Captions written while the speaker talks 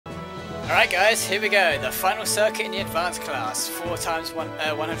Alright guys, here we go. The final circuit in the advanced class. 4 times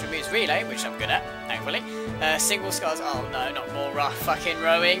 100 meters relay, which I'm good at, thankfully. Single sculls, oh no, not more fucking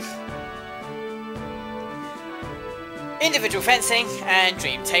rowing. Individual fencing and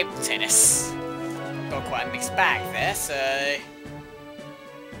dream table tennis. Got quite a mixed bag there, so...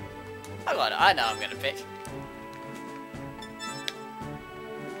 I know I'm going to pick.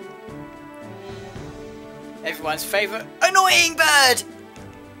 Everyone's favourite annoying bird!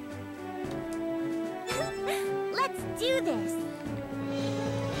 Let's do this!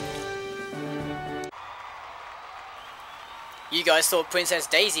 You guys thought Princess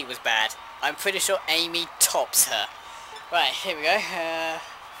Daisy was bad. I'm pretty sure Amy tops her. Right, here we go.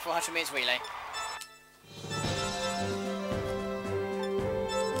 400 meters relay.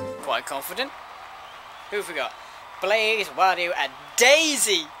 Quite confident. Who have we got? Blaze, Wario, and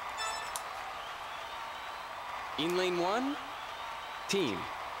Daisy! In lane 1, team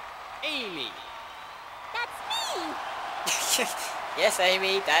Amy. That's me! Yes,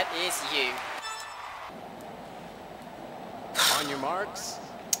 Amy, that is you. On your marks.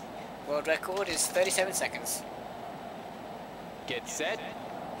 World record is 37 seconds. Get set.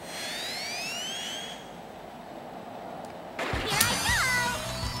 Here I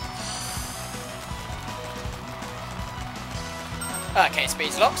go! Okay,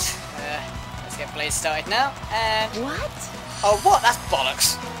 speed's locked. Let's get Blaze started now. And What? Oh, what? That's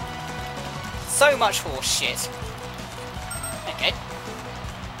bollocks. So much horse shit. Okay.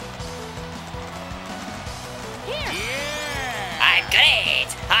 Here! Yeah. I'm great!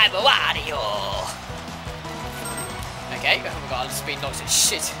 I'm a Wario! Okay, we got all the speed locked as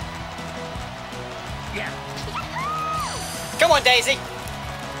shit. Yeah. Come on, Daisy!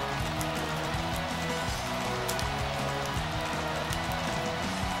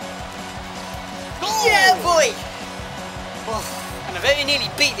 Yeah, boy! Oh, and I very nearly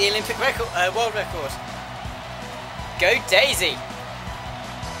beat the Olympic record, world record. Go, Daisy!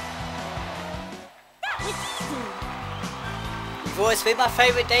 That was easy! You've always been my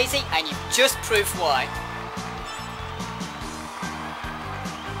favourite, Daisy, and you've just proved why.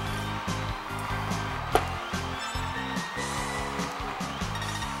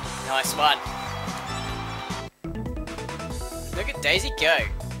 Nice one. Look at Daisy go.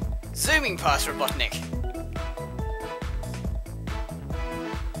 Zooming past Robotnik.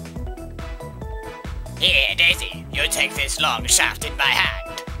 Here, Daisy, you take this long shaft in my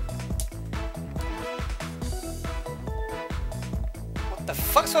hand. What the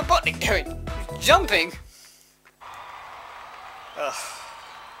fuck's Robotnik doing? He's jumping. Ugh.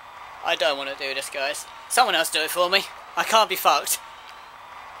 I don't want to do this, guys. Someone else do it for me. I can't be fucked.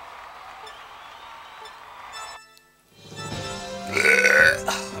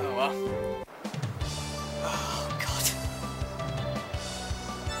 Oh well. Oh god.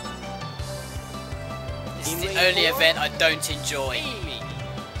 This is the only event I don't enjoy.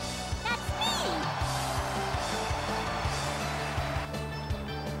 That's me!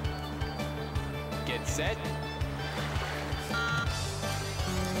 Get set.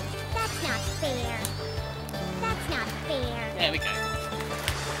 That's not fair. That's not fair. There we go.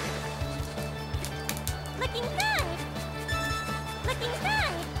 Looking good! Looking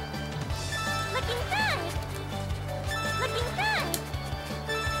good! Looking good! Looking good! Looking good!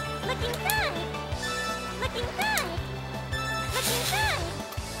 Looking good! Looking good! Looking good!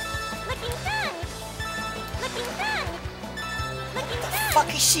 Looking good! Looking What the good! fuck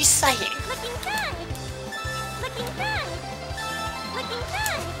is she saying? Looking good! Looking good! Looking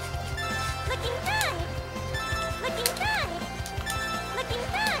good! Looking good! Looking good! Looking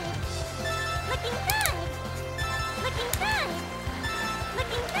good! Looking good! Looking good!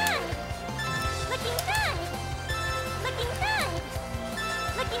 Looking good! Looking good!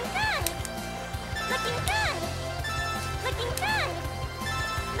 Looking good! Looking good! Looking good! Looking good!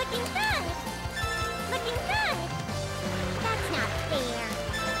 Looking good! Looking good! That's not fair.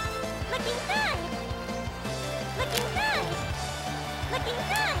 Looking good! Looking good! Looking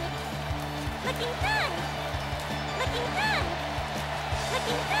good! Looking good! Looking good!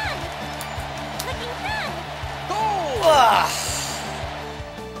 Looking good! Looking good!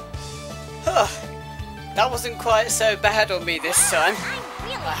 That wasn't quite so bad on me this time. I'm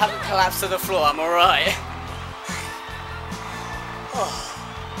really I haven't good. collapsed to the floor, I'm alright. It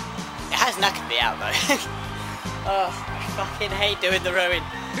has knackered me out though. Oh, I fucking hate doing the rowing.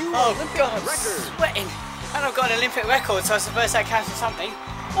 Oh god, I'm sweating. And I've got an Olympic record, so I suppose that counts for something.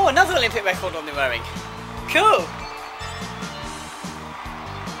 Oh, another Olympic record on the rowing. Cool.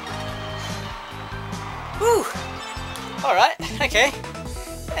 Whew. Alright, okay.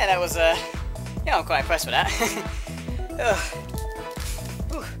 Yeah, that was, yeah, I'm quite impressed with that.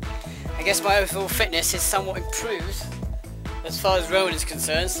 I guess my overall fitness is somewhat improved as far as Rowan is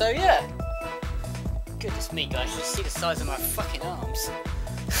concerned, so yeah. Goodness me guys, you see the size of my fucking arms.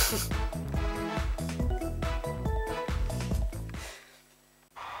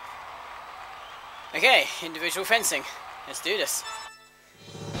 Okay, individual fencing. Let's do this.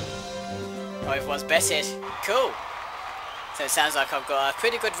 Oh, everyone's betted. Cool. So it sounds like I've got a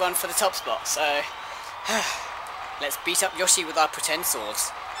pretty good run for the top spot, so let's beat up Yoshi with our pretend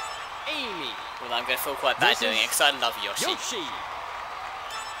swords. Amy. Well, I'm going to feel quite bad doing it because I love Yoshi. Yoshi.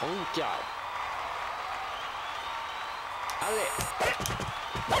 On guard.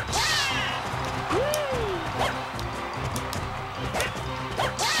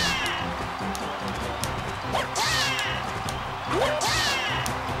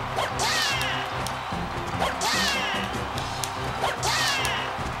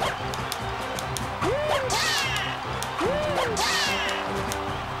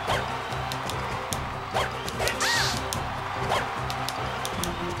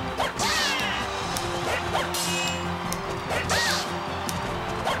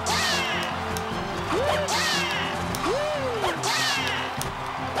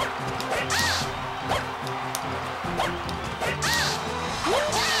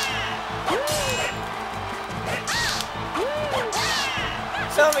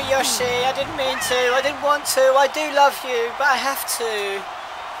 Sorry Yoshi, I didn't mean to, I didn't want to, I do love you, but I have to.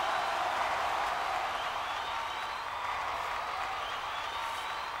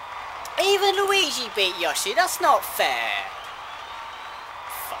 Even Luigi beat Yoshi, that's not fair.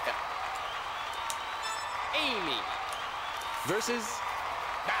 Fucker. Amy versus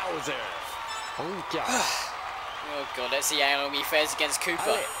Bowser. On guard. Oh god, let's see how Amy fares against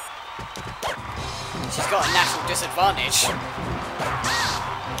Koopa. She's got a natural disadvantage.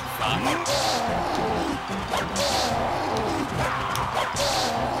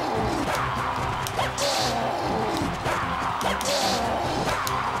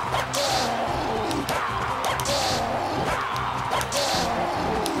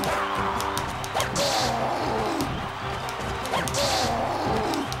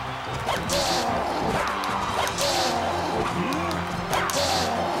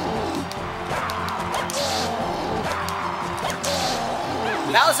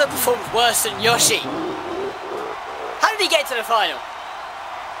 Bowser performed worse than Yoshi. How did he get to the final?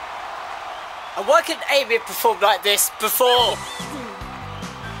 And why couldn't Amy have performed like this before?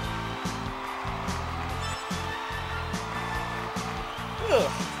 Oh,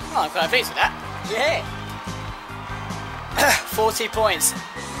 I'm quite pleased with that. Yeah. 40 points.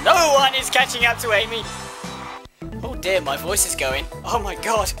 No one is catching up to Amy. Oh dear, my voice is going. Oh my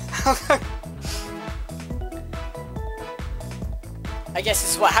god. I guess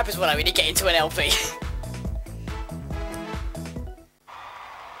this is what happens when I really get into an LP.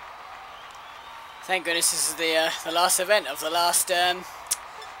 Thank goodness this is the last event of the last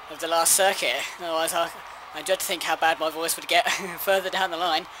circuit. Otherwise, I dread to think how bad my voice would get further down the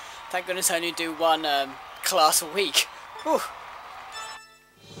line. Thank goodness I only do one class a week. Whew.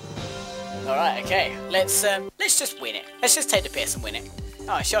 All right, okay. Let's just win it. Let's just take the piss and win it.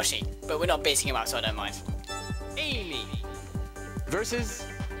 Oh, it's Yoshi, but we're not beating him up, so I don't mind. Amy versus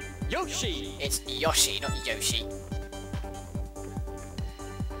Yoshi. It's Yoshi, not Yoshi.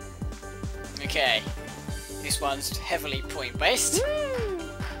 Okay, this one's heavily point-based.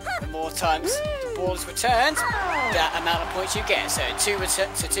 The more times the ball is returned, that amount of points you get. So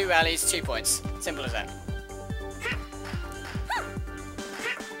two rallies, 2 points. Simple as that.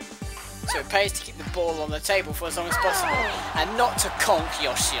 So it pays to keep the ball on the table for as long as possible, and not to conk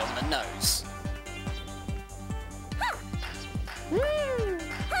Yoshi on the nose.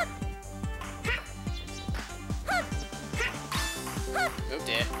 Oh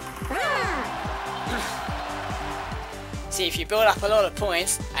dear. See, if you build up a lot of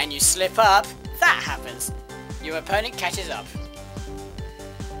points and you slip up, that happens. Your opponent catches up.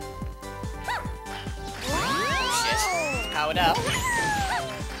 Oh shit, it's powered up.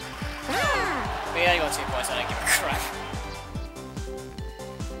 But he only got 2 points, I don't give a crap.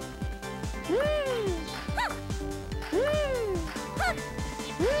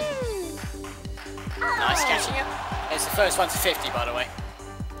 Nice catching up. It's the first one to 50, by the way.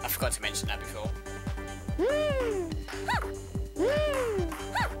 I forgot to mention that before.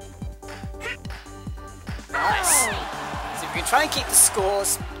 Nice. So if we can try and keep the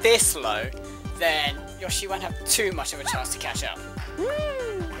scores this low, then Yoshi won't have too much of a chance to catch up. Or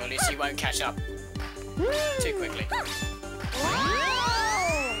at least he won't catch up too quickly.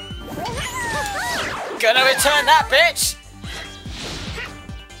 Gonna return that, bitch!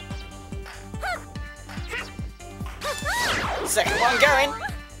 Second one going.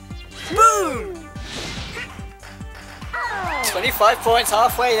 Boom! 25 points,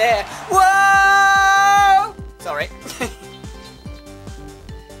 halfway there. Whoa! Sorry.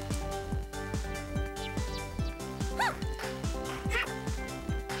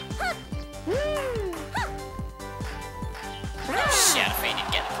 Shit, I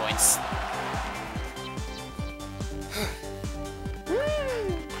didn't get the points.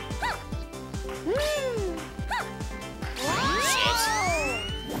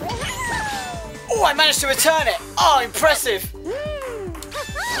 Oh, I managed to return it! Oh, impressive!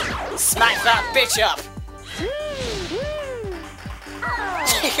 Smack that bitch up!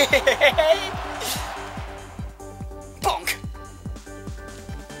 Bonk!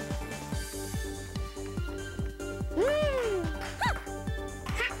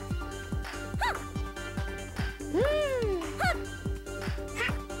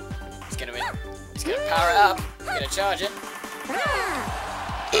 It's gonna power it up. It's gonna charge it.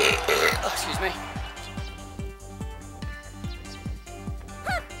 Oh, excuse me.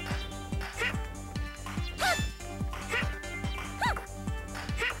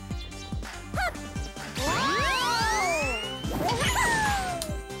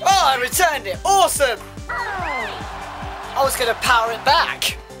 Oh, I returned it! Awesome! I was gonna power it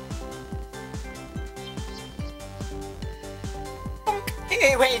back.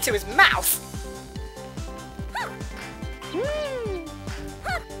 It went into his mouth.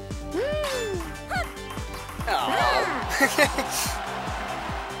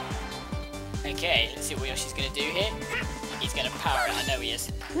 Okay, let's see what Yoshi's gonna do here. He's gonna power it, I know he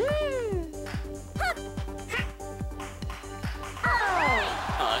is.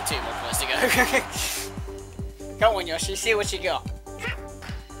 Oh, 2 more points to go. Come on, Yoshi, see what you got.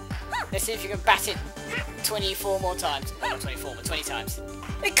 Let's see if you can bat it 24 more times. Well, not 24, but 20 times.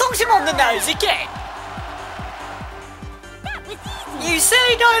 It cocks him on the nose again! You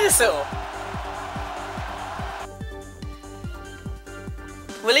silly dinosaur!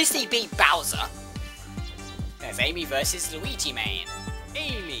 Well, at least he beat Bowser. There's Amy versus Luigi Man.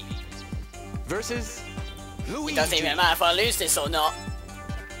 Amy versus Luigi. It doesn't even matter if I lose this or not.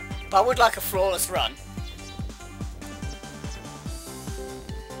 But I would like a flawless run.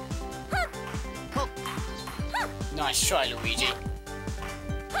 Nice try, Luigi.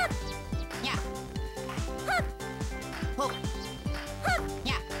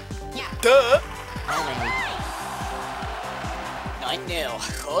 Duh!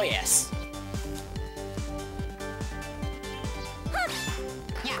 9-0. Oh yes.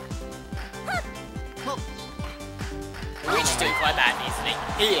 Luigi's doing quite badly, isn't he?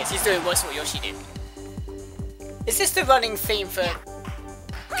 He is. He's doing worse than what Yoshi did. Is this the running theme for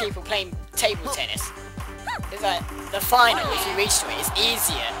people playing table tennis? Is that the final, if you reach to it, is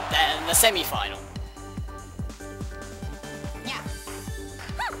easier than the semi-final?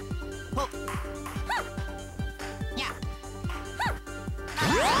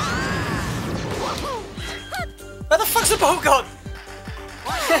 Where the fuck's the ball gone?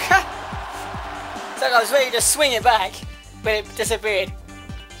 It's like I was ready to swing it back, but it disappeared.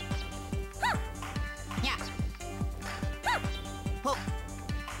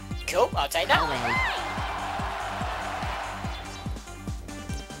 Cool, I'll take that.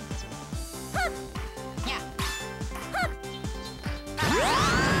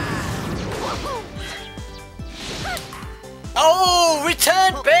 Oh,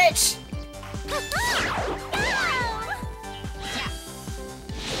 return, bitch!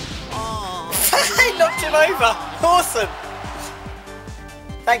 I knocked him over! Awesome!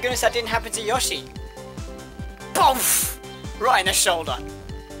 Thank goodness that didn't happen to Yoshi. Boof! Right in the shoulder.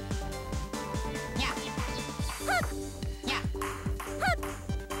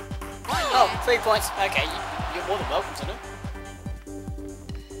 Oh, 3 points. Okay, you're more than welcome to them.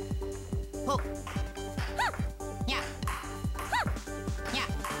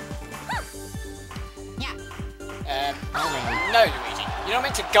 No, Luigi. You're not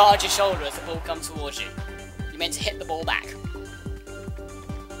meant to guard your shoulder as the ball comes towards you. You're meant to hit the ball back.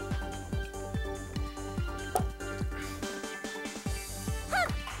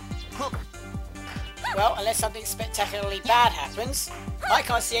 Well, unless something spectacularly bad happens, I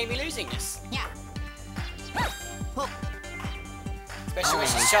can't see Amy losing this. Especially when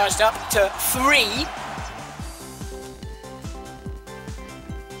she's charged up to 3.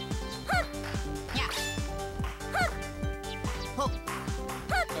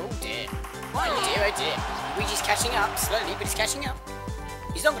 Oh dear. Luigi's catching up, slowly, but he's catching up.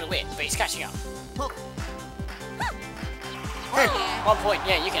 He's not going to win, but he's catching up. 1 point,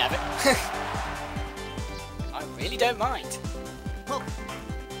 yeah, you can have it. I really don't mind.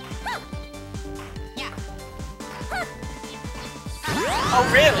 Oh,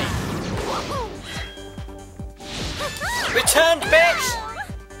 really? Returned, bitch!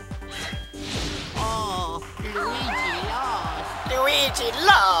 Oh, Luigi lost. Luigi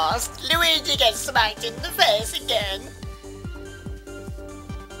lost! Luigi gets smacked in the face again!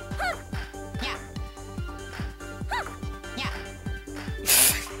 Yeah. Yeah.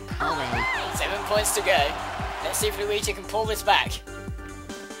 Oh well. 7 points to go. Let's see if Luigi can pull this back.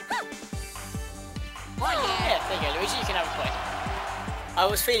 Oh yeah. Yeah, there you go, Luigi, you can have a point. I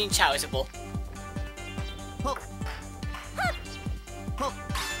was feeling charitable. Hook. Hook.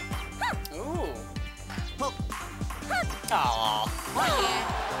 Ooh. Hook. Aww. Oh yeah.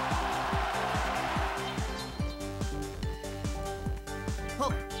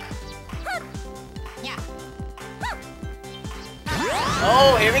 Hook. Yeah.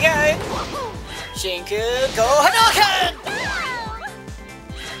 Oh, here we go! Shinku, go Hadouken!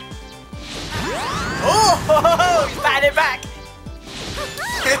 Oh, he's batting it back!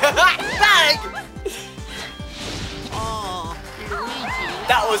 Bang! Oh, Luigi.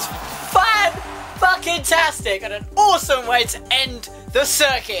 That was fan-fucking-tastic and an awesome way to end the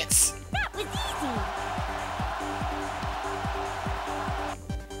circuits! That was easy.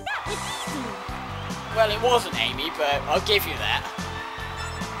 That was easy. Well, it wasn't Amy, but I'll give you that.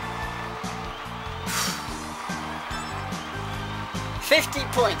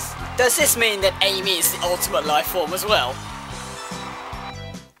 $50 points. Does this mean that Amy is the ultimate life form as well?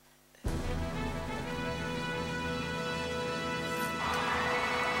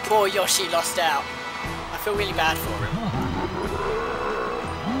 Poor Yoshi lost out. I feel really bad for him.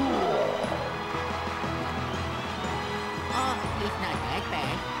 Oh, it's not that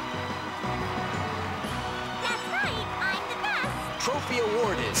bad. That's right. I'm the best. Trophy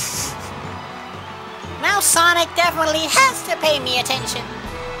awarded. Now Sonic definitely has to pay me attention.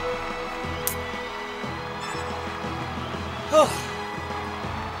 Oh,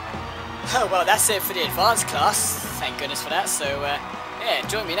 well, that's it for the advanced class. Thank goodness for that. So, yeah,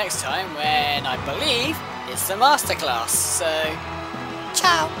 join me next time when I believe it's the master class. So,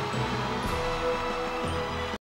 ciao.